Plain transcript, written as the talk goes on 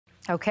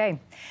Okay.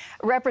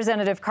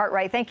 Representative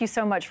Cartwright, thank you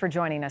so much for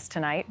joining us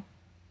tonight.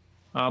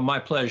 My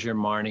pleasure,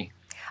 Marnie.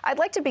 I'd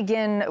like to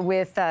begin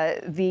with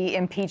the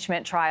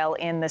impeachment trial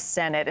in the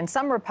Senate. And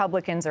some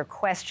Republicans are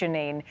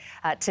questioning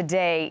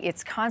today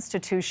its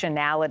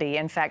constitutionality.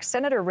 In fact,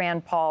 Senator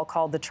Rand Paul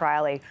called the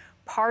trial a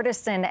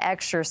partisan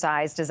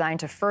exercise designed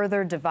to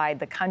further divide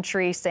the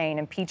country, saying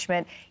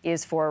impeachment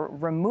is for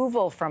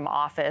removal from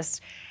office.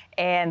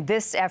 And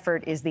this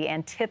effort is the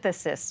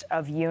antithesis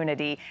of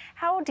unity.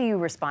 How do you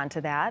respond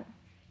to that?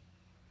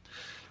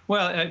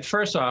 Well,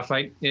 first off,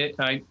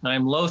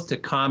 I'm loath to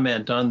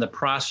comment on the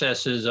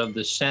processes of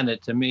the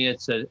Senate. To me,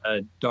 it's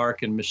a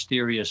dark and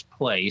mysterious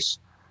place.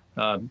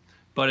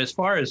 But as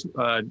far as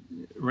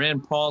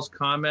Rand Paul's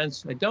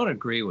comments, I don't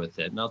agree with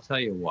it, and I'll tell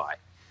you why.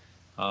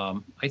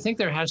 I think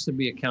there has to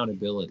be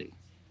accountability.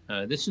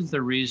 This is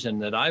the reason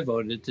that I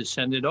voted to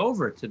send it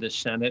over to the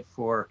Senate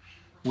for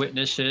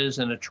witnesses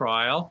and a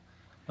trial,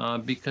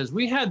 because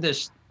we had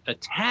this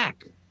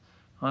attack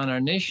on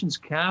our nation's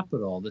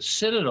capital. The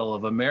citadel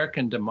of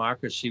American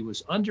democracy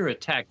was under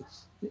attack.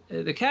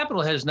 The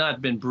Capitol has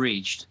not been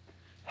breached,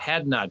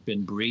 had not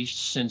been breached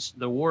since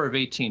the War of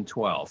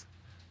 1812.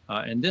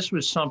 And this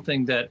was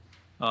something that,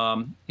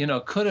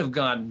 could have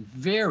gone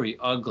very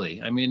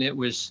ugly. I mean, it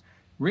was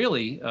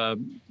really,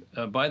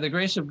 by the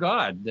grace of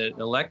God, that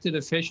elected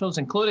officials,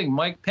 including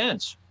Mike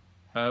Pence,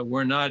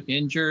 were not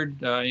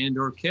injured and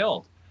or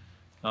killed.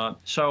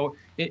 So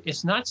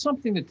it's not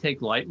something to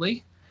take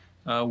lightly.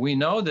 We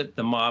know that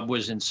the mob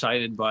was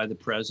incited by the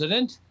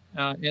president,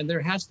 and there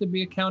has to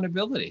be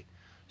accountability.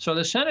 So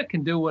the Senate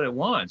can do what it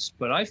wants,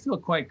 but I feel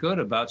quite good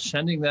about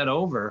sending that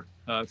over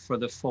for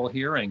the full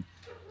hearing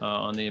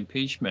on the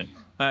impeachment.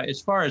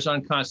 As far as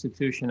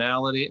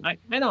unconstitutionality,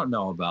 I don't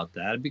know about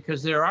that,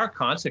 because there are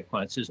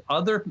consequences.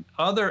 Other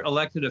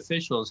elected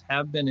officials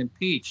have been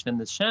impeached in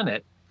the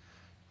Senate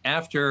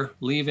after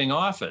leaving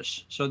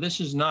office. So this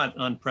is not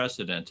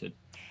unprecedented.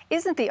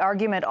 Isn't the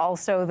argument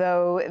also,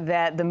 though,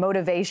 that the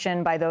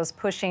motivation by those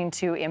pushing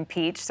to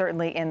impeach,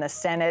 certainly in the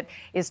Senate,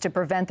 is to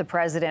prevent the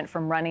president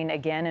from running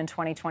again in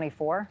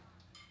 2024?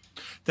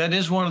 That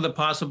is one of the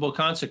possible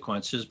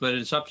consequences, but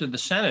it's up to the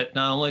Senate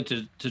not only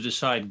to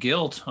decide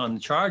guilt on the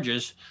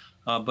charges,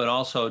 but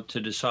also to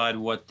decide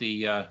what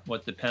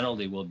the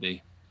penalty will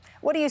be.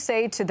 What do you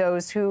say to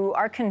those who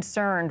are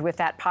concerned with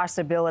that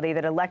possibility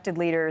that elected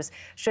leaders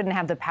shouldn't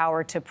have the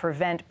power to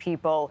prevent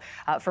people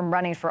from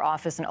running for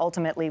office and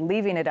ultimately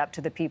leaving it up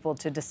to the people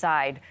to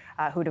decide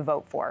who to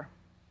vote for?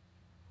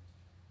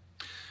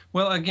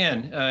 Well,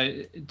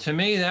 again, to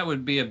me, that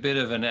would be a bit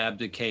of an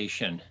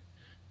abdication,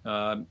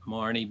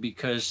 Marnie,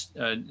 because,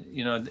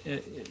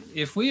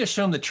 if we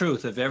assume the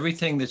truth of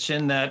everything that's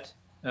in that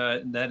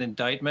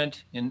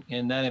indictment,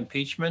 in that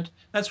impeachment,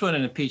 that's what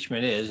an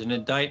impeachment is, an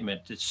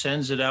indictment. It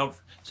sends it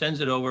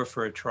over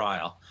for a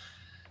trial.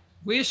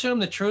 We assume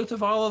the truth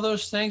of all of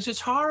those things.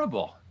 It's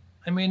horrible.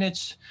 I mean,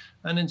 it's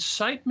an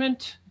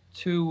incitement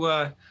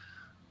to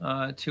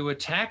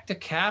attack the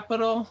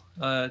Capitol,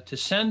 to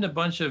send a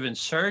bunch of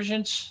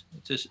insurgents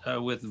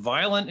with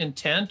violent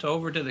intent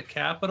over to the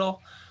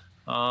Capitol.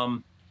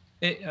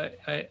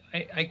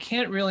 I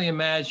can't really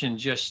imagine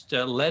just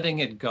letting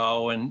it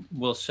go and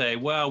we'll say,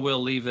 well,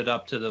 we'll leave it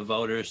up to the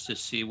voters to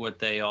see what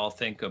they all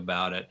think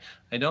about it.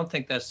 I don't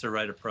think that's the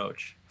right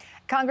approach.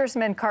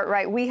 Congressman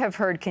Cartwright, we have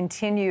heard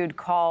continued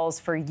calls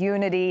for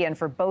unity and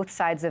for both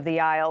sides of the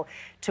aisle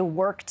to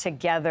work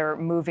together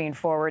moving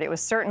forward. It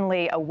was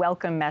certainly a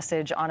welcome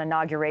message on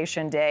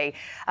Inauguration Day.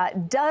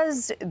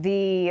 Does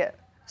the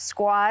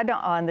squad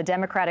on the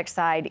Democratic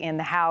side in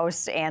the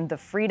House and the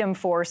Freedom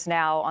Force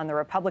now on the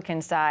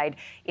Republican side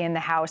in the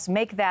House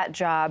make that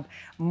job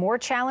more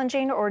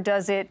challenging, or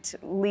does it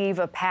leave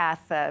a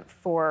path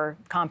for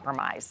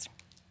compromise?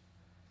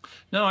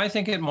 No, I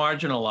think it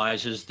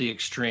marginalizes the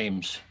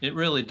extremes. It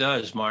really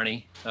does,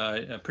 Marnie.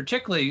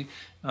 Particularly,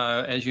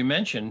 as you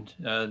mentioned,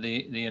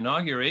 the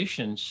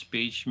inauguration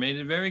speech made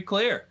it very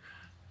clear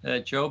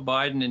that Joe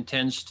Biden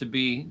intends to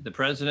be the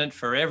president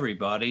for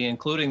everybody,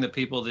 including the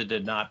people that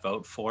did not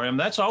vote for him.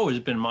 That's always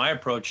been my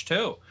approach,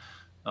 too.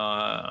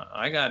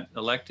 I got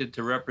elected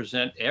to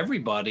represent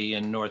everybody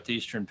in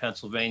northeastern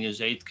Pennsylvania's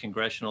 8th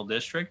Congressional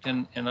District,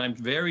 and I'm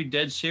very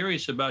dead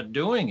serious about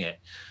doing it.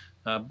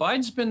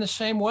 Biden's been the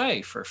same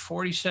way for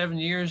 47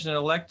 years in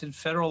elected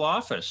federal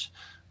office.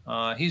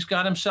 He's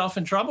got himself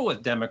in trouble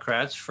with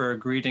Democrats for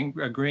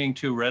agreeing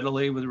too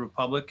readily with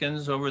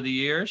Republicans over the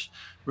years.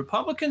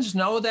 Republicans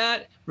know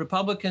that.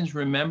 Republicans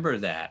remember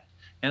that.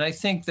 And I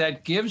think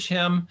that gives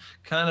him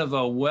kind of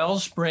a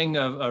wellspring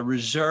of a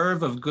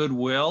reserve of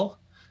goodwill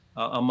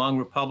among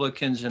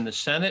Republicans in the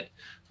Senate.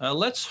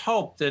 Let's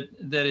hope that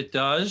it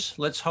does.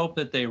 Let's hope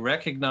that they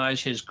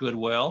recognize his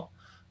goodwill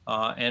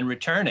and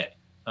return it.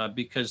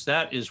 Because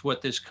that is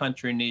what this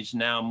country needs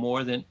now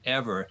more than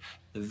ever,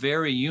 the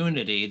very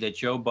unity that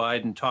Joe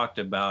Biden talked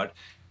about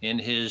in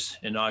his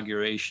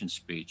inauguration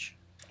speech.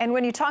 And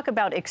when you talk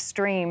about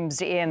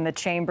extremes in the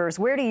chambers,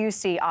 where do you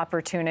see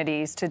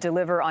opportunities to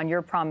deliver on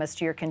your promise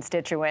to your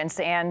constituents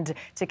and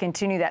to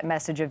continue that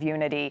message of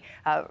unity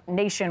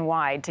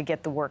nationwide to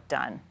get the work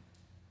done?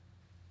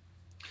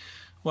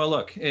 Well,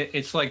 look,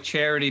 it's like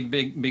charity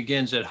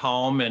begins at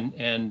home,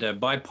 and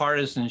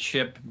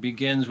bipartisanship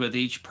begins with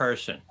each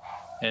person.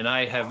 And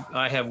I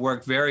have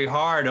worked very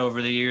hard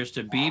over the years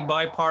to be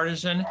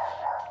bipartisan.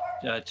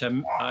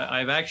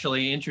 I've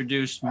actually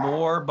introduced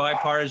more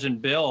bipartisan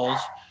bills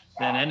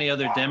than any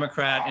other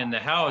Democrat in the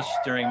House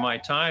during my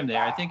time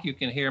there. I think you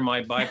can hear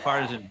my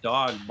bipartisan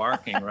dog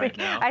barking right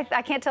now. I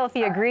can't tell if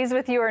he agrees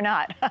with you or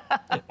not.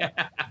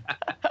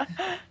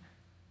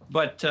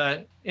 But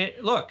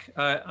look,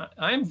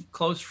 I'm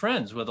close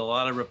friends with a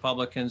lot of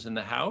Republicans in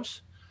the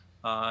House,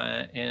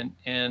 and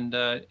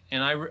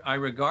I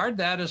regard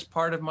that as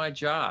part of my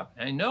job.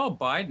 I know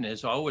Biden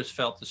has always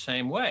felt the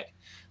same way,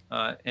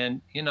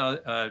 and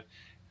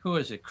who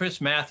is it?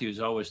 Chris Matthews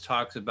always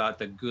talks about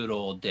the good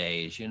old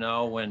days,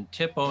 when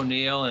Tip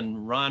O'Neill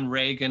and Ron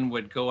Reagan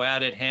would go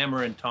at it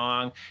hammer and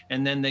tong,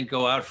 and then they'd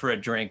go out for a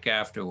drink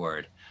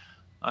afterward.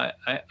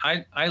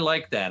 I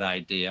like that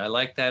idea. I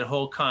like that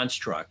whole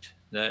construct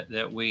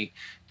that we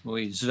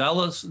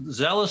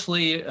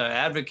zealously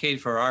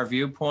advocate for our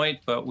viewpoint,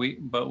 but we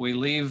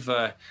leave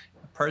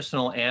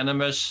personal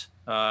animus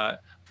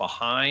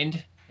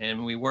behind,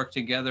 and we work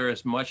together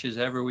as much as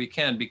ever we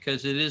can,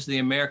 because it is the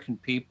American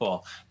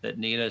people that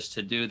need us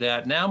to do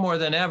that now more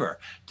than ever.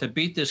 To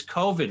beat this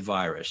COVID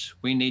virus,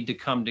 we need to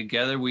come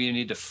together. We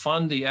need to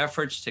fund the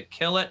efforts to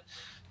kill it.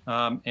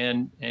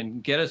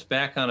 And get us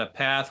back on a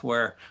path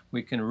where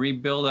we can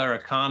rebuild our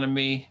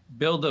economy,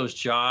 build those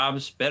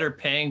jobs, better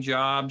paying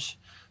jobs.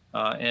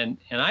 And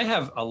I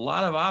have a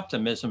lot of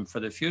optimism for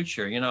the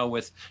future,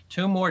 with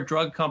 2 more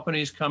drug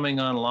companies coming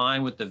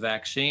online with the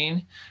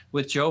vaccine,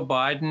 with Joe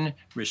Biden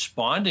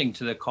responding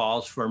to the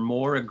calls for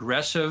more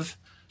aggressive,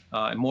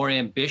 more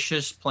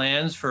ambitious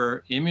plans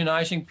for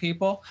immunizing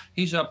people.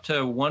 He's up to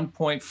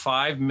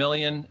 1.5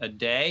 million a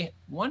day.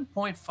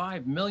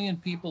 1.5 million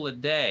people a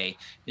day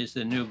is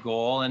the new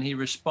goal. And he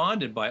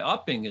responded by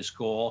upping his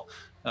goal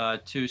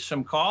to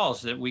some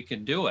calls that we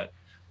could do it.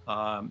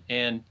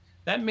 And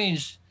that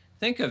means,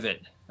 think of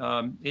it,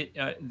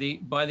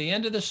 by the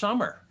end of the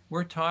summer,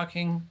 we're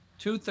talking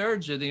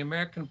 2/3 of the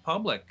American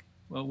public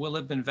will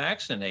have been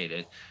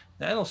vaccinated.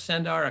 That'll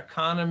send our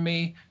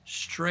economy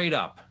straight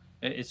up.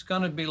 It's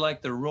going to be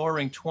like the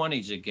Roaring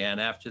 '20s again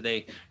after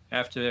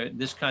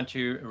this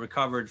country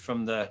recovered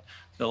from the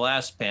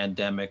last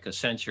pandemic a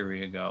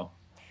century ago.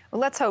 Well,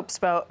 let's hope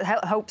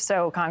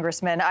so,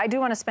 Congressman. I do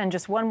want to spend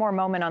just one more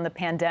moment on the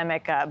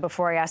pandemic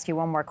before I ask you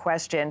one more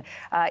question.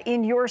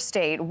 In your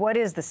state, what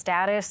is the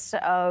status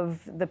of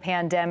the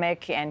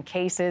pandemic and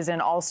cases?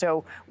 And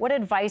also, what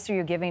advice are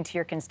you giving to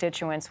your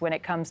constituents when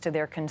it comes to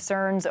their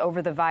concerns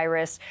over the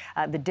virus,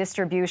 the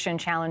distribution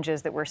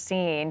challenges that we're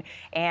seeing,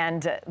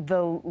 and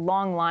the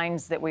long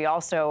lines that we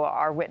also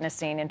are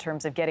witnessing in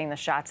terms of getting the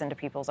shots into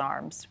people's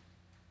arms?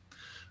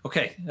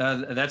 Okay,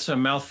 that's a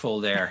mouthful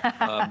there.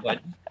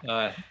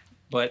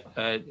 But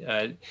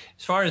as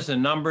far as the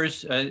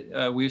numbers,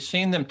 we've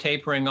seen them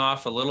tapering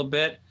off a little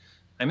bit.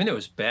 I mean, it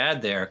was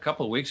bad there. A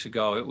couple of weeks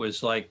ago, it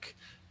was like,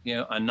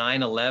 a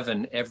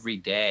 9/11 every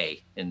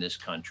day in this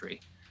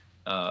country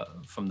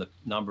from the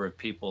number of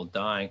people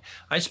dying.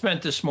 I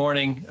spent this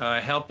morning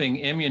helping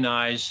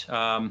immunize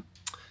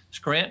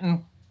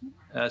Scranton,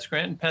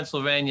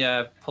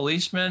 Pennsylvania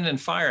policemen and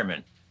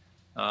firemen.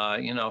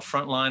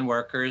 Frontline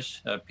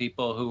workers,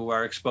 people who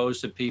are exposed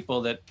to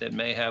people that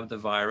may have the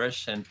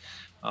virus. And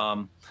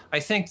I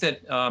think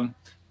that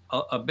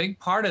a big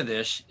part of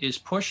this is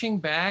pushing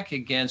back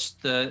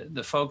against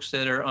the folks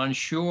that are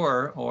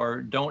unsure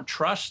or don't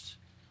trust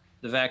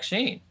the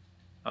vaccine.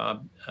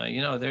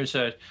 There's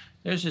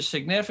a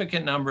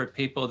significant number of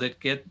people that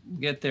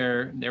get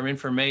their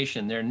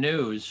information, their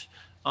news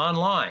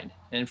online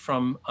and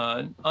from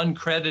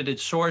uncredited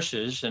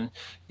sources. And,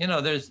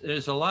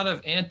 there's a lot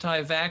of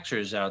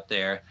anti-vaxxers out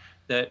there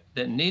that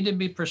need to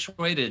be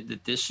persuaded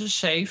that this is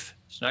safe,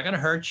 it's not going to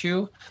hurt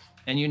you,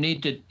 and you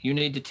need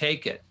to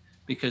take it,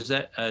 because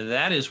that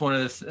is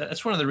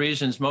that's one of the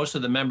reasons most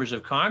of the members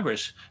of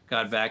Congress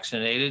got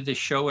vaccinated, to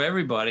show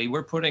everybody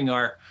we're putting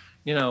our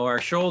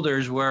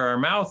shoulders where our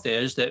mouth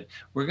is, that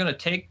we're going to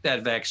take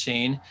that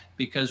vaccine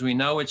because we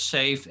know it's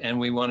safe, and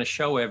we want to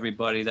show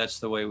everybody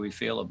that's the way we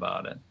feel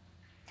about it.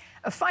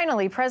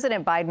 Finally,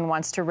 President Biden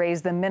wants to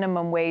raise the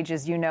minimum wage,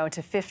 as you know,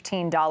 to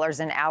 $15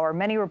 an hour.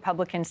 Many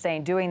Republicans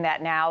saying doing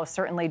that now,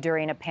 certainly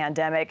during a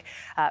pandemic,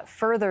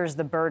 furthers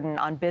the burden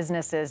on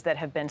businesses that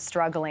have been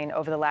struggling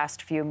over the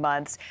last few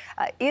months.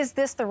 Is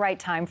this the right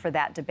time for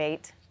that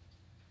debate?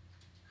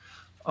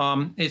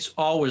 It's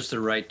always the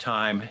right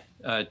time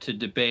to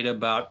debate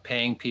about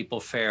paying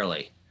people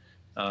fairly.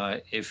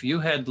 If you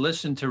had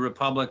listened to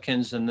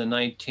Republicans in the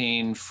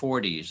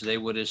 1940s, they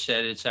would have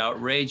said it's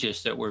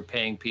outrageous that we're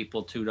paying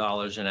people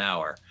 $2 an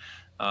hour.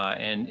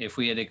 And if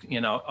we had,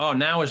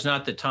 now is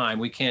not the time,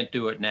 we can't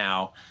do it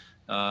now,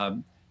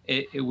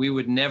 we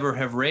would never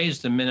have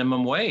raised the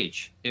minimum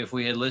wage if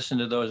we had listened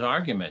to those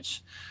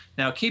arguments.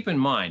 Now, keep in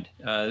mind,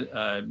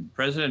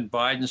 President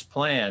Biden's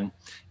plan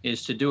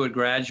is to do it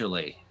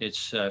gradually.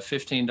 It's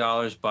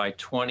 $15 by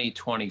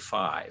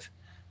 2025.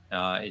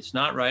 It's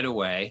not right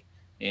away.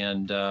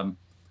 And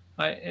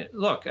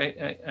Look,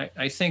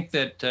 I think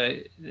that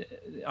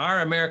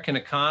our American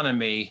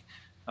economy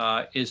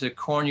is a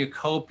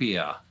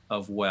cornucopia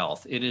of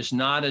wealth. It is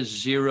not a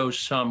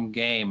zero-sum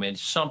game.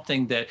 It's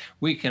something that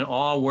we can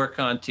all work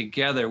on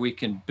together. We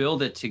can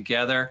build it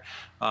together,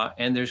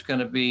 and there's going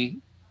to be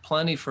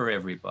plenty for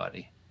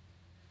everybody.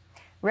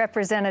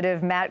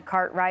 Representative Matt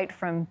Cartwright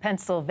from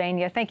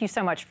Pennsylvania, thank you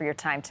so much for your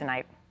time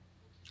tonight.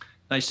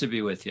 Nice to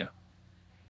be with you.